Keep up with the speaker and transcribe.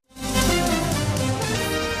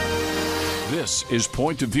This is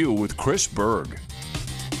Point of View with Chris Berg.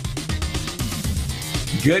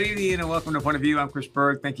 Good evening and welcome to Point of View. I'm Chris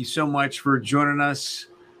Berg. Thank you so much for joining us.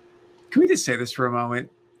 Can we just say this for a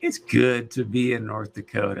moment? It's good to be in North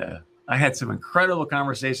Dakota. I had some incredible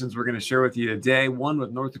conversations we're going to share with you today. One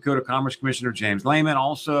with North Dakota Commerce Commissioner James Lehman,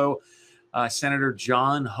 also Senator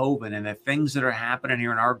John Hoeven, and the things that are happening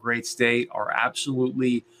here in our great state are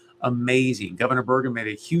absolutely amazing. Governor Bergen made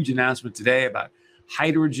a huge announcement today about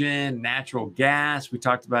hydrogen, natural gas. We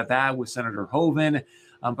talked about that with Senator Hoeven,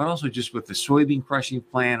 but also just with the soybean crushing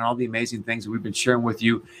plant and all the amazing things that we've been sharing with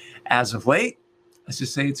you as of late. Let's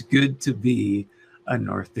just say it's good to be a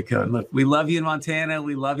North Dakota. Look, we love you in Montana.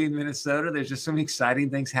 We love you in Minnesota. There's just some exciting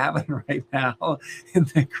things happening right now in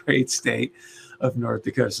the great state of North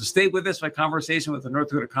Dakota. So stay with us. My conversation with the North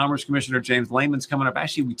Dakota Commerce Commissioner James Lehman's coming up.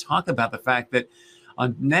 Actually, we talk about the fact that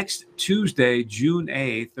on next Tuesday, June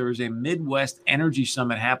 8th, there is a Midwest Energy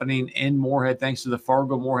Summit happening in Moorhead, thanks to the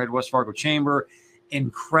Fargo-Moorhead West Fargo Chamber.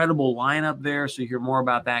 Incredible lineup there. So you hear more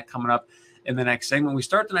about that coming up in the next segment. We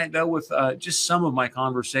start tonight, though, with just some of my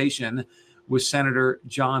conversation with Senator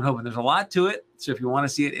John Hoeven. There's a lot to it. So if you want to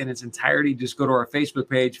see it in its entirety, just go to our Facebook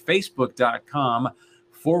page,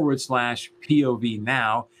 facebook.com/POV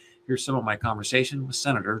Now. Here's some of my conversation with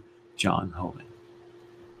Senator John Hoeven.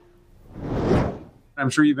 I'm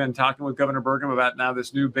sure you've been talking with Governor Bergen about now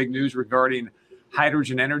this new big news regarding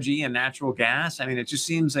hydrogen energy and natural gas. I mean, it just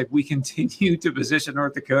seems like we continue to position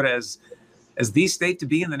North Dakota as the state to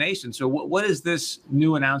be in the nation. So what does this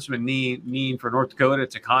new announcement mean for North Dakota,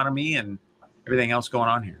 its economy, and everything else going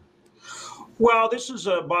on here? Well, this is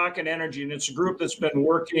Bakken Energy, and it's a group that's been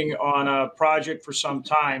working on a project for some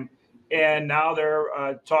time. And now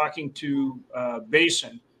they're talking to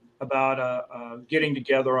Basin about getting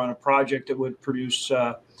together on a project that would produce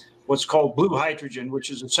what's called blue hydrogen,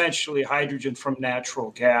 which is essentially hydrogen from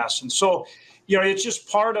natural gas. And so, it's just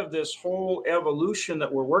part of this whole evolution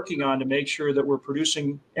that we're working on to make sure that we're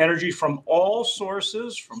producing energy from all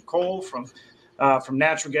sources, from coal, from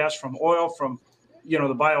natural gas, from oil, from, the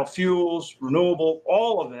biofuels, renewable,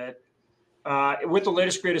 all of it, with the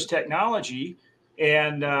latest, greatest technology.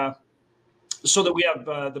 And so that we have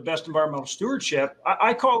the best environmental stewardship.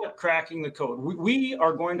 I call it cracking the code. We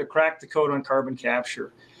are going to crack the code on carbon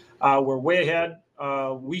capture. We're way ahead.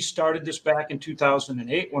 We started this back in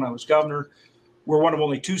 2008 when I was governor. We're one of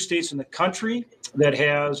only 2 states in the country that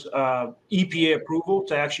has EPA approval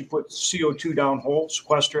to actually put CO2 down whole,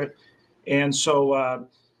 sequester it. And so,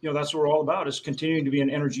 that's what we're all about, is continuing to be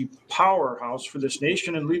an energy powerhouse for this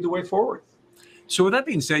nation and lead the way forward. So with that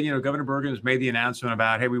being said, Governor Bergen has made the announcement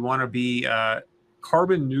about, hey, we want to be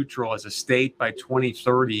carbon neutral as a state by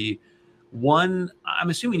 2030. One, I'm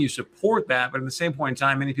assuming you support that, but at the same point in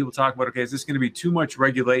time, many people talk about, okay, is this going to be too much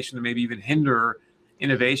regulation to maybe even hinder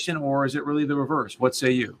innovation, or is it really the reverse? What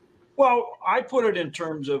say you? Well, I put it in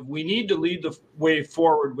terms of we need to lead the way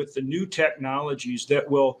forward with the new technologies that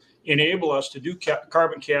will enable us to do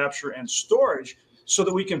carbon capture and storage so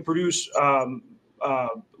that we can produce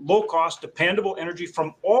low-cost, dependable energy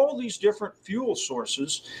from all these different fuel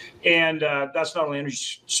sources. And that's not only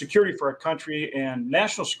energy security for our country and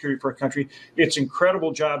national security for our country, it's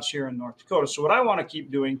incredible jobs here in North Dakota. So what I want to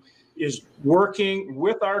keep doing is working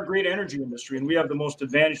with our great energy industry, and we have the most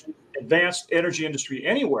advanced energy industry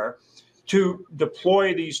anywhere, to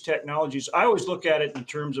deploy these technologies. I always look at it in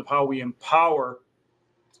terms of how we empower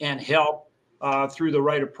and help through the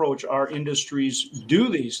right approach our industries do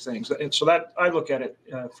these things. And so that I look at it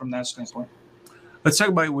from that standpoint. Let's talk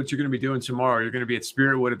about what you're going to be doing tomorrow. You're going to be at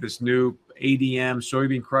Spiritwood at this new ADM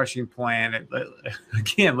soybean crushing plant.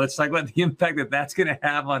 Again, let's talk about the impact that's going to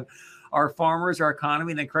have on our farmers, our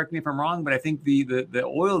economy. And then correct me if I'm wrong, but I think the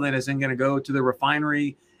oil then isn't going to go to the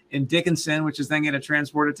refinery in Dickinson, which is then going to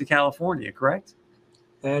transport it to California, correct?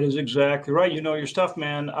 That is exactly right. You know your stuff,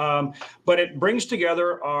 man. But it brings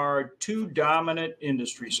together our 2 dominant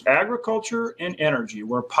industries, agriculture and energy.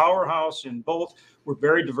 We're a powerhouse in both. We're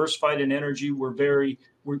very diversified in energy. We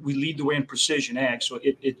lead the way in precision ag. So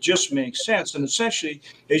it just makes sense. And essentially,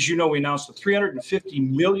 as you know, we announced a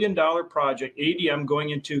 $350 million project, ADM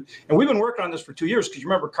going into, and we've been working on this for 2 years, because you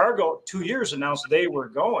remember Cargill 2 years announced they were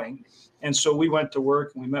going. And so we went to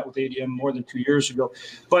work and we met with ADM more than 2 years ago.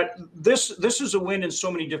 But this is a win in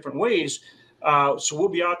so many different ways. So we'll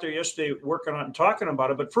be out there yesterday working on it and talking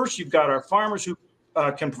about it. But first, you've got our farmers who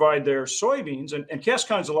can provide their soybeans. And Cass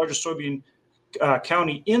County is the largest soybean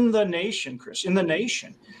county in the nation, Chris, in the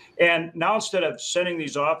nation. And now instead of sending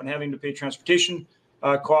these off and having to pay transportation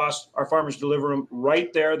costs, our farmers deliver them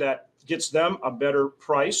right there. That gets them a better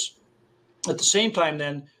price. At the same time,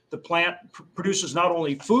 then, the plant produces not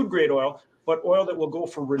only food grade oil, but oil that will go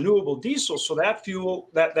for renewable diesel. So that fuel,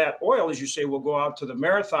 that oil, as you say, will go out to the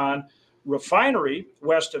Marathon refinery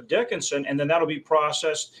west of Dickinson, and then that'll be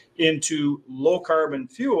processed into low carbon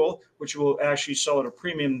fuel, which will actually sell at a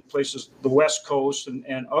premium in places, the West Coast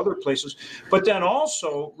and other places. But then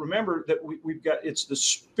also remember that we've got, it's the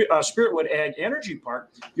Spiritwood Ag Energy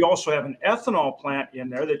Park. You also have an ethanol plant in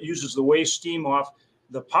there that uses the waste steam off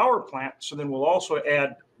the power plant. So then we'll also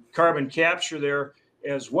add carbon capture there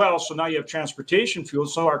as well. So now you have transportation fuel.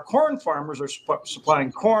 So our corn farmers are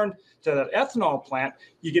supplying corn to that ethanol plant.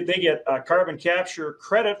 They get a carbon capture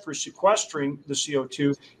credit for sequestering the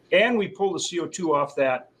CO2, and we pull the CO2 off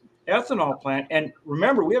that ethanol plant. And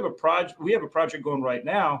remember, we have a project going right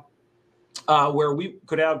now where we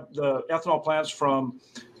could have the ethanol plants from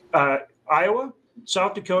Iowa,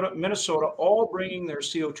 South Dakota, Minnesota, all bringing their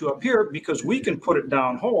CO2 up here because we can put it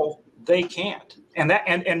down hole. They can't,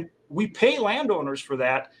 and we pay landowners for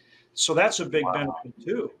that. So that's a big benefit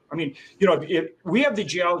too. I mean, we have the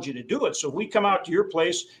geology to do it. So if we come out to your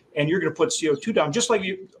place and you're going to put CO2 down, just like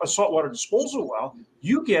a saltwater disposal well,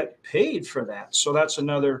 you get paid for that. So that's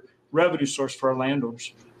another revenue source for our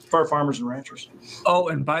landowners, for our farmers and ranchers. Oh,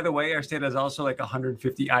 and by the way, our state has also like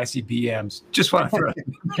 150 ICBMs. Just want to throw it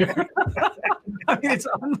in there. I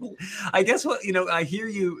mean, I guess I hear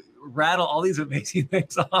you rattle all these amazing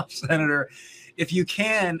things off, Senator. If you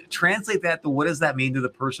can translate that to what does that mean to the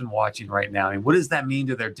person watching right now? I mean, what does that mean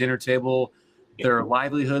to their dinner table, their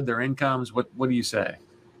livelihood, their incomes? What do you say?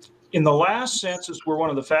 In the last census, we're one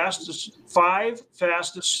of the five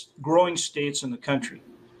fastest growing states in the country.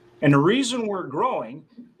 And the reason we're growing,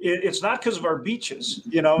 it's not because of our beaches,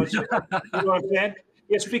 you know what I'm saying?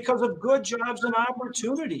 It's because of good jobs and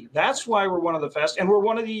opportunity. That's why we're one of the fastest, and we're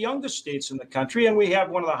one of the youngest states in the country, and we have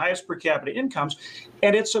one of the highest per capita incomes.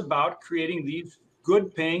 And it's about creating these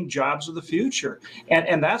good paying jobs of the future.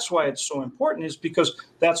 And that's why it's so important, is because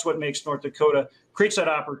that's what makes North Dakota, creates that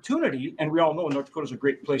opportunity. And we all know North Dakota is a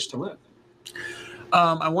great place to live.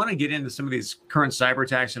 I want to get into some of these current cyber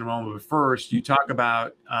attacks in a moment, but first you talk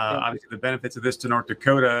about obviously the benefits of this to North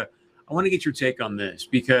Dakota. I want to get your take on this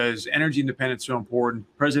because energy independence is so important.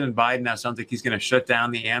 President Biden now sounds like he's going to shut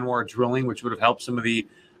down the ANWR drilling, which would have helped some of the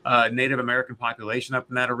Native American population up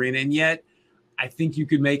in that arena. And yet, I think you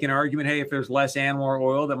could make an argument, hey, if there's less ANWR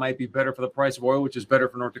oil, that might be better for the price of oil, which is better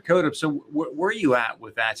for North Dakota. So where are you at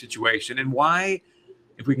with that situation? And why,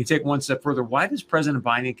 if we can take one step further, why does President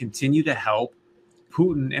Biden continue to help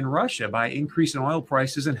Putin and Russia by increasing oil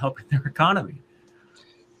prices and helping their economy?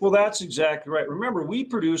 Well, that's exactly right. Remember, we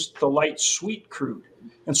produce the light sweet crude.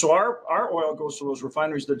 And so our oil goes to those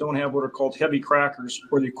refineries that don't have what are called heavy crackers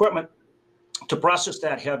or the equipment to process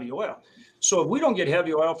that heavy oil. So if we don't get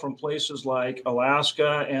heavy oil from places like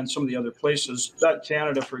Alaska and some of the other places,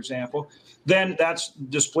 Canada, for example, then that's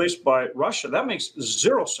displaced by Russia. That makes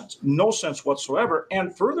zero sense, no sense whatsoever.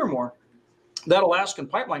 And furthermore, that Alaskan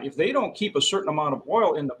pipeline, if they don't keep a certain amount of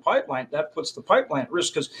oil in the pipeline, that puts the pipeline at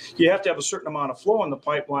risk because you have to have a certain amount of flow in the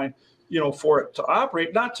pipeline, for it to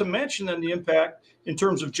operate, not to mention then the impact in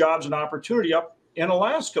terms of jobs and opportunity up in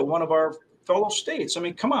Alaska, one of our fellow states. I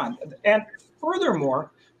mean, come on. And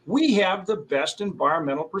furthermore, we have the best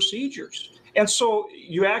environmental procedures. And so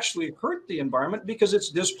you actually hurt the environment because it's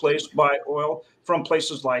displaced by oil from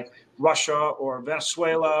places like Russia or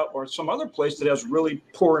Venezuela or some other place that has really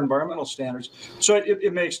poor environmental standards. So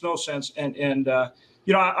it makes no sense. And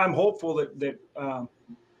I'm hopeful that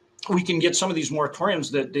we can get some of these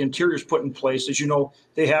moratoriums that the Interior's put in place. As you know,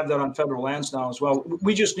 they have that on federal lands now as well.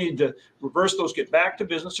 We just need to reverse those, get back to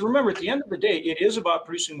business. And remember, at the end of the day, it is about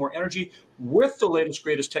producing more energy with the latest,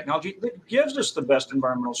 greatest technology that gives us the best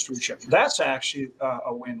environmental stewardship. That's actually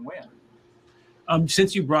a win-win.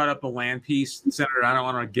 Since you brought up the land piece, Senator, I don't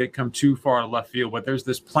want to come too far left field, but there's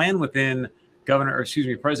this plan within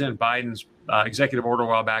President Biden's executive order a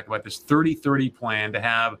while back about this 30-30 plan to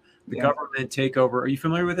have the government take over. Are you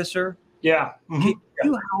familiar with this, sir? Yeah. Mm-hmm. Can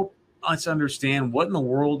you help us understand what in the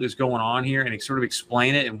world is going on here and sort of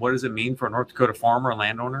explain it, and what does it mean for a North Dakota farmer and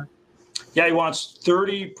landowner? Yeah, he wants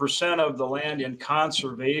 30% of the land in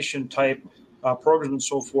conservation type programs and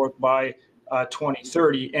so forth by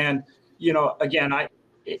 2030. And again,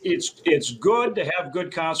 it's good to have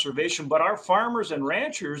good conservation, but our farmers and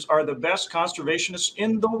ranchers are the best conservationists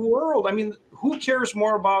in the world. I mean, who cares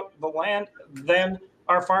more about the land than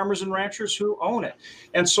our farmers and ranchers who own it?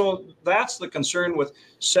 And so that's the concern with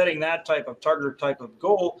setting that type of target, type of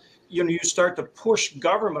goal. You start to push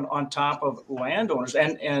government on top of landowners,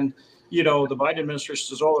 and the Biden administration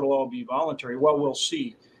says, oh, it'll all be voluntary. Well, we'll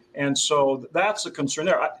see. And so that's the concern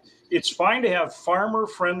there. It's fine to have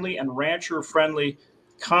farmer-friendly and rancher-friendly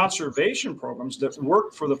conservation programs that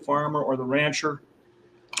work for the farmer or the rancher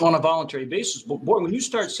on a voluntary basis. But boy, when you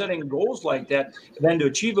start setting goals like that, then to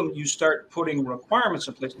achieve them, you start putting requirements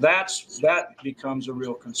in place. That becomes a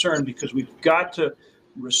real concern, because we've got to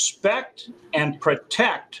respect and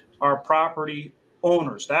protect our property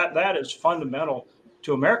owners. That is fundamental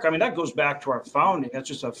to America. I mean, that goes back to our founding. That's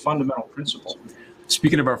just a fundamental principle.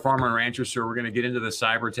 Speaking of our farmer and rancher, sir, we're going to get into the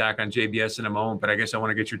cyber attack on JBS in a moment, but I guess I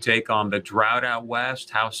want to get your take on the drought out west.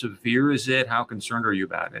 How severe is it? How concerned are you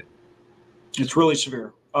about it? It's really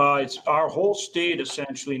severe. It's our whole state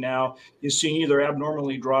essentially now is seeing either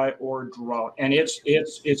abnormally dry or drought, and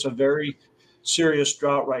it's a very serious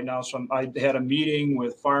drought right now. So I had a meeting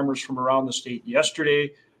with farmers from around the state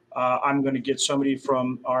yesterday. I'm going to get somebody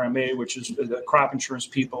from RMA, which is the crop insurance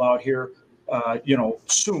people out here,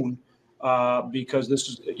 soon, because this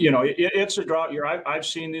is, it's a drought year. I've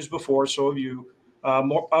seen these before. So have you,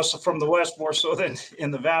 us from the West more so than in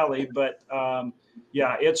the Valley, but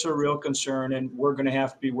yeah, it's a real concern, and we're going to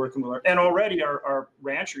have to be working with and already our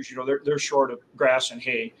ranchers, they're short of grass and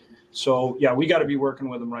hay. So yeah, we got to be working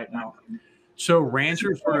with them right now. So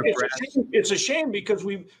ranchers, it's a shame because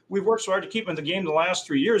we've worked so hard to keep them in the game the last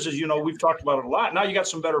 3 years. As you know, we've talked about it a lot. Now you got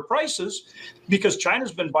some better prices because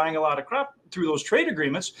China's been buying a lot of crop through those trade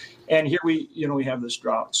agreements, and here we have this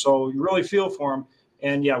drought. So you really feel for them,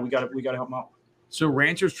 and yeah, we got to help them out. So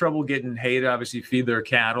ranchers trouble getting hay to obviously feed their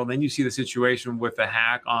cattle. Then you see the situation with the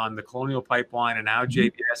hack on the Colonial Pipeline and now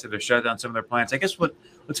JBS that have shut down some of their plants. I guess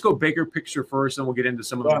let's go bigger picture first, and we'll get into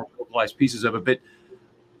some of the more localized pieces of it. But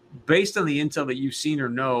based on the intel that you've seen or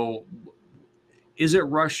know, is it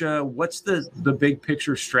Russia? What's the big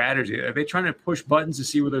picture strategy? Are they trying to push buttons to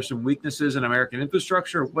see where there's some weaknesses in American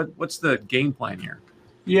infrastructure? What's the game plan here?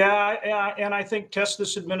 Yeah, and I think test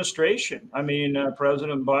this administration. I mean,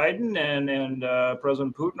 President Biden and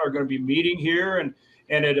President Putin are going to be meeting here, and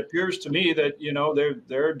it appears to me that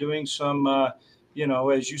they're doing some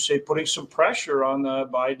as you say, putting some pressure on the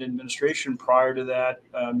Biden administration prior to that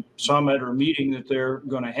summit or meeting that they're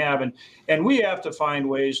going to have, and we have to find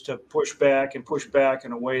ways to push back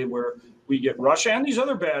in a way where we get Russia and these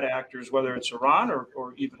other bad actors, whether it's Iran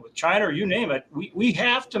or even with China or you name it. We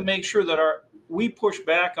have to make sure that we push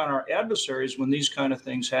back on our adversaries when these kind of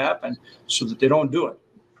things happen so that they don't do it.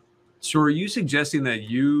 So are you suggesting that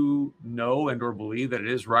you know and or believe that it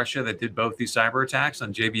is Russia that did both these cyber attacks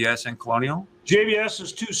on JBS and Colonial? JBS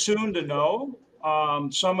is too soon to know.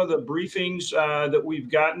 Some of the briefings that we've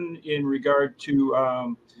gotten in regard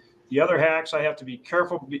to the other hacks, I have to be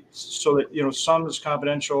careful so that, some is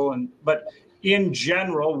confidential. But in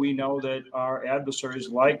general, we know that our adversaries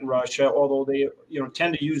like Russia, although they,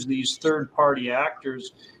 tend to use these third-party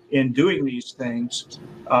actors in doing these things,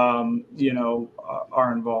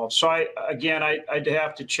 are involved. So I'd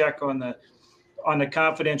have to check on the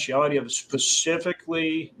confidentiality of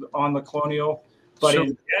specifically on the Colonial. But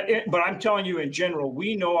but I'm telling you, in general,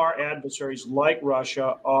 we know our adversaries like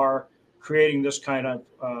Russia are creating this kind of,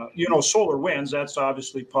 solar winds. That's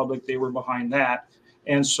obviously public. They were behind that.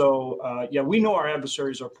 And so, we know our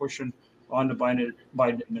adversaries are pushing on the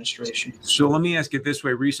Biden administration. So let me ask it this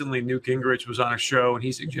way. Recently, Newt Gingrich was on a show, and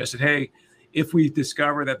he suggested, hey, if we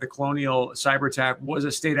discover that the Colonial cyber attack was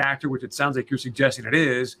a state actor, which it sounds like you're suggesting it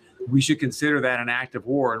is, we should consider that an act of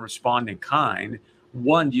war and respond in kind.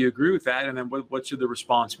 One, do you agree with that? And then what should the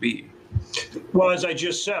response be? Well, as I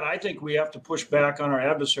just said, I think we have to push back on our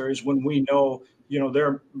adversaries when we know,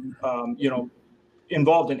 they're,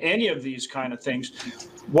 involved in any of these kind of things.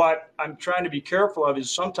 What I'm trying to be careful of is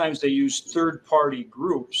sometimes they use third-party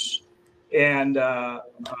groups and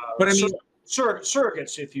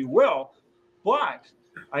surrogates, if you will. But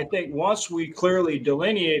I think once we clearly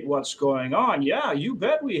delineate what's going on, you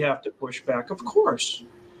bet we have to push back, of course.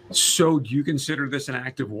 So do you consider this an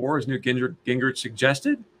act of war, as Newt Gingrich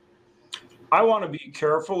suggested? I want to be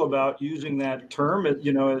careful about using that term,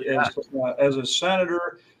 as a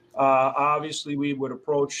senator. Obviously, we would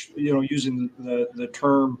approach, using the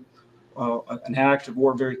term an act of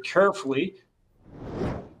war very carefully.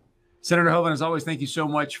 Senator Hoeven, as always, thank you so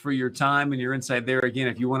much for your time and your insight there. Again,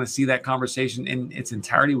 if you want to see that conversation in its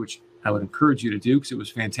entirety, which I would encourage you to do because it was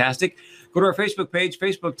fantastic, go to our Facebook page,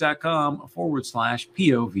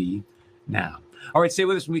 facebook.com/POV now. All right, stay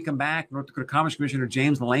with us when we come back. North Dakota Commerce Commissioner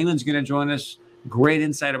James Lehman's going to join us. Great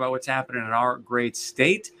insight about what's happening in our great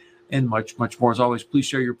state. And much, much more. As always, please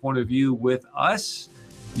share your point of view with us.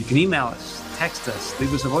 You can email us, text us,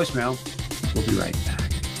 leave us a voicemail. We'll be right back.